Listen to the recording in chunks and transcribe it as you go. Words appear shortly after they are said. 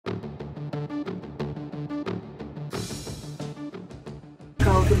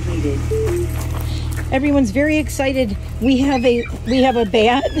completed. Everyone's very excited. We have a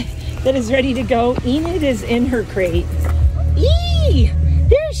bat that is ready to go. Enid is in her crate. Eee!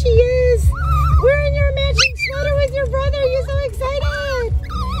 There she is! Wearing your matching sweater with your brother. Are you so excited?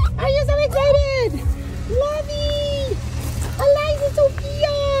 Are you so excited? Lovey! Eliza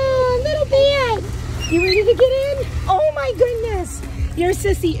Sophia! Little bat! You ready to get in? Oh my goodness! Your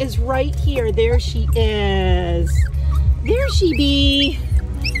sissy is right here. There she is. There she be.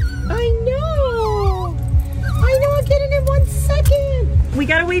 I know. I'll get in 1 second. We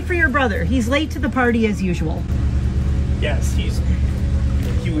gotta wait for your brother. He's late to the party as usual. Yes, he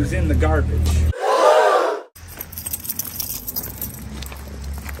was in the garbage.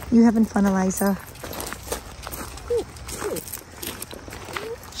 You having fun, Eliza?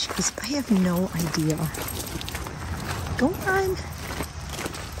 Jeez, I have no idea. Go on.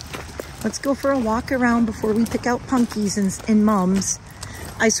 Let's go for a walk around before we pick out punkies and mums.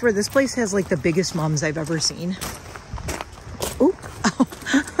 I swear this place has like the biggest mums I've ever seen. Oop. Oh,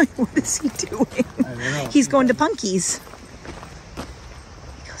 what is he doing? I don't know. He's going to punkies.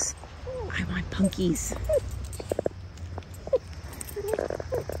 He goes, I want punkies.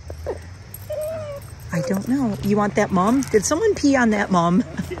 I don't know. You want that mom? Did someone pee on that mom?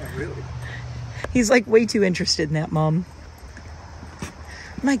 Yeah, really. He's like way too interested in that mom.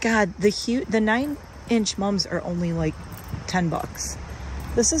 My God, the 9-inch mums are only like $10.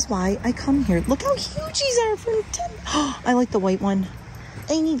 This is why I come here. Look how huge these are for 10. Oh, I like the white one.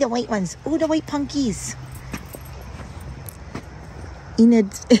 I need the white ones. Oh, the white punkies. Enid,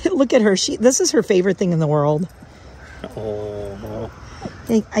 look at her. This is her favorite thing in the world. Oh.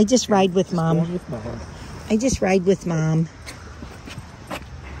 I just ride with mom. I just ride with mom.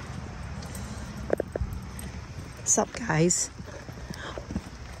 What's up, guys?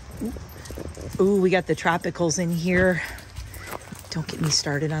 Ooh, we got the tropicals in here. Don't get me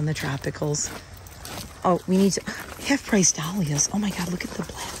started on the tropicals. Oh, we need to half-price dahlias. Oh my God, look at the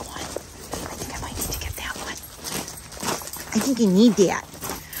black one. I think I might need to get that one. I think you need that.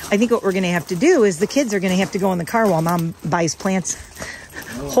 I think what we're gonna have to do is the kids are gonna have to go in the car while mom buys plants.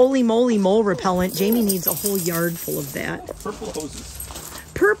 Holy moly, mole repellent. Jamie needs a whole yard full of that. Purple hoses.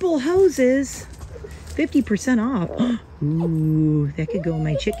 Purple hoses. 50% off. Ooh, that could go in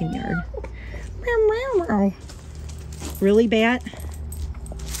my chicken yard. Really, Bat?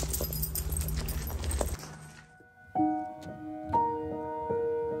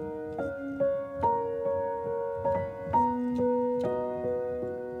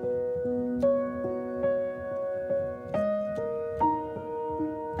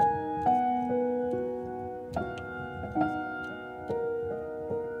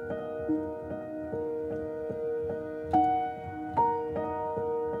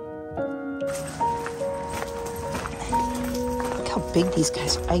 How big these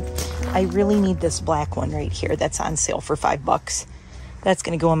guys are. I really need this black one right here that's on sale for $5. That's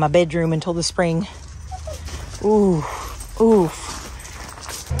gonna go in my bedroom until the spring. Ooh, ooh.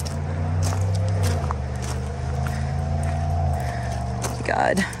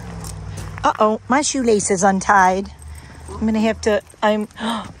 God. Uh-oh, my shoelace is untied. I'm gonna have to,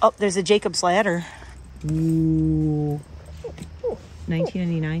 oh, there's a Jacob's ladder. Ooh.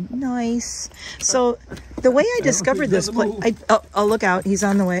 $19.99. Nice. So the way I discovered this place, oh, look out, he's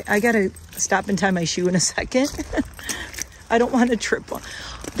on the way. I gotta stop and tie my shoe in a second. I don't want to trip on.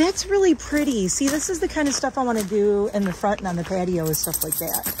 That's really pretty. See, this is the kind of stuff I want to do in the front and on the patio and stuff like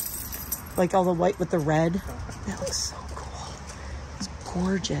that. Like all the white with the red. That looks so cool. It's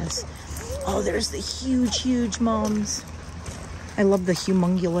gorgeous. Oh, there's the huge mums. I love the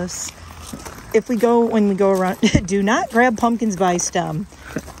humongulous. When we go around, do not grab pumpkins by stem.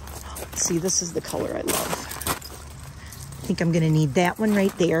 See, this is the color I love. I think I'm gonna need that one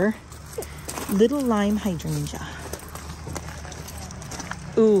right there. Little lime hydrangea.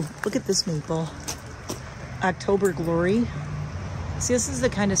 Ooh, look at this maple. October Glory. See, this is the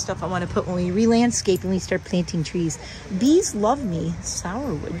kind of stuff I want to put when we re-landscape and we start planting trees. Bees love me.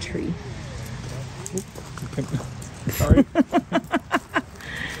 Sourwood tree. Sorry.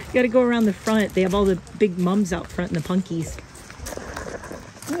 You gotta go around the front. They have all the big mums out front and the punkies.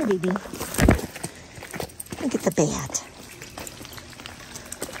 Come here, baby. Look at the bat.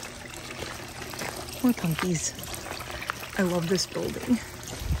 More punkies. I love this building.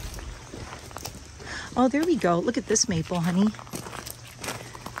 Oh, there we go. Look at this maple, honey.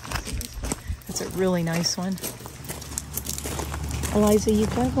 That's a really nice one. Eliza, you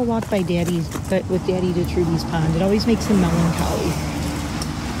gotta go walk by with Daddy to Trudy's pond. It always makes him melancholy.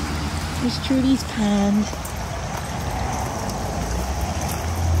 There's Trudy's pond.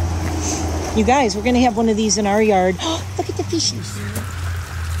 You guys, we're gonna have one of these in our yard. Look at the fishies.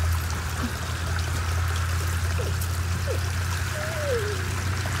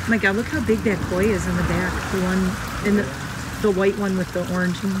 My God, look how big that koi is in the back. The one in the white one with the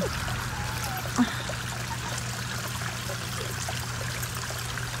orange.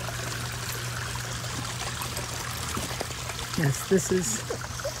 Yes,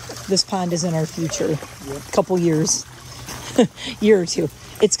 this pond is in our future. Couple years, year or two.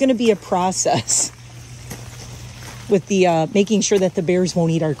 It's going to be a process with the making sure that the bears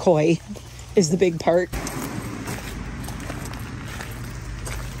won't eat our koi is the big part.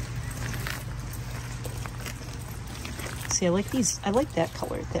 See, I like these. I like that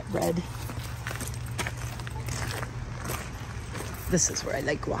color, that red. This is where I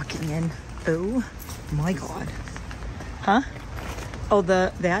like walking in. Oh my God. Huh? Oh,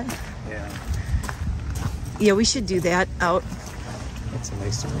 that? Yeah. Yeah, we should do that out. That's a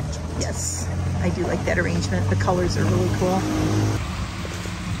nice arrangement. Yes, I do like that arrangement. The colors are really cool.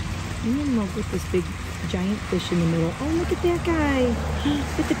 I'm in love with this big giant fish in the middle. Oh, look at that guy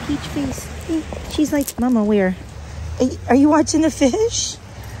with the peach face. She's like, Mama, where? Are you watching the fish?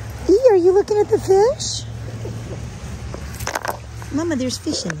 Are you looking at the fish? Mama, there's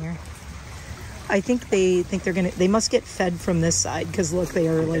fish in here. I think they must get fed from this side because look, they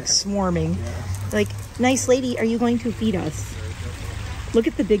are like swarming. Like, nice lady, are you going to feed us? Look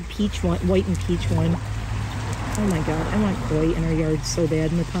at the big peach one, white and peach one. Oh my God, I want koi in our yard so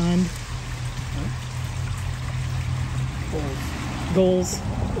bad in the pond.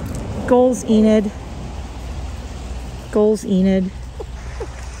 Goals, Enid. Goals, Enid.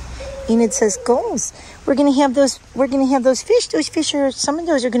 Enid says goals. We're gonna have those fish. Those fish are, some of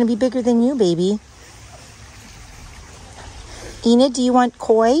those are gonna be bigger than you, baby. Enid, do you want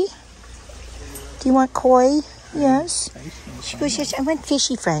koi? Do you want koi? Yes. She goes, yes, I want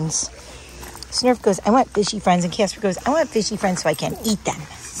fishy friends. Snurf goes, I want fishy friends. And Casper goes, I want fishy friends so I can eat them.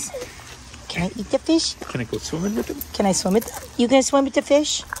 Can I eat the fish? Can I go swimming with them? Can I swim with them? You gonna swim with the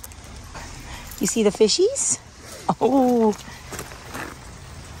fish? You see the fishies? Oh.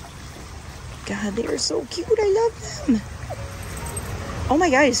 God, they are so cute. I love them. Oh my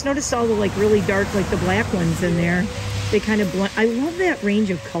God, I just noticed all the like really dark, like the black ones in there. They kind of blend. I love that range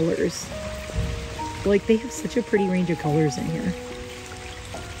of colors. Like, they have such a pretty range of colors in here.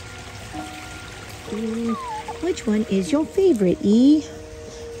 Which one is your favorite, E?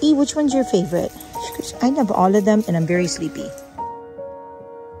 E, which one's your favorite? I love all of them and I'm very sleepy.